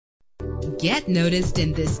Get noticed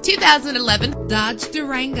in this 2011 Dodge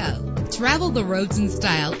Durango. Travel the roads in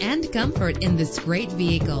style and comfort in this great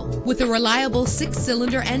vehicle with a reliable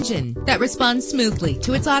 6-cylinder engine that responds smoothly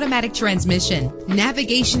to its automatic transmission.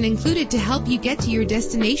 Navigation included to help you get to your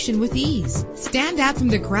destination with ease. Stand out from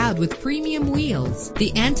the crowd with premium wheels.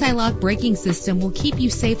 The anti-lock braking system will keep you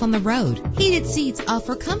safe on the road. Heated seats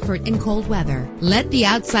offer comfort in cold weather. Let the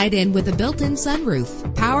outside in with a built-in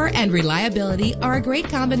sunroof. Power and reliability are a great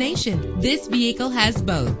combination. This vehicle has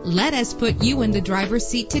both. Let us put you in the driver's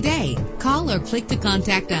seat today. Call or click to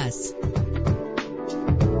contact us.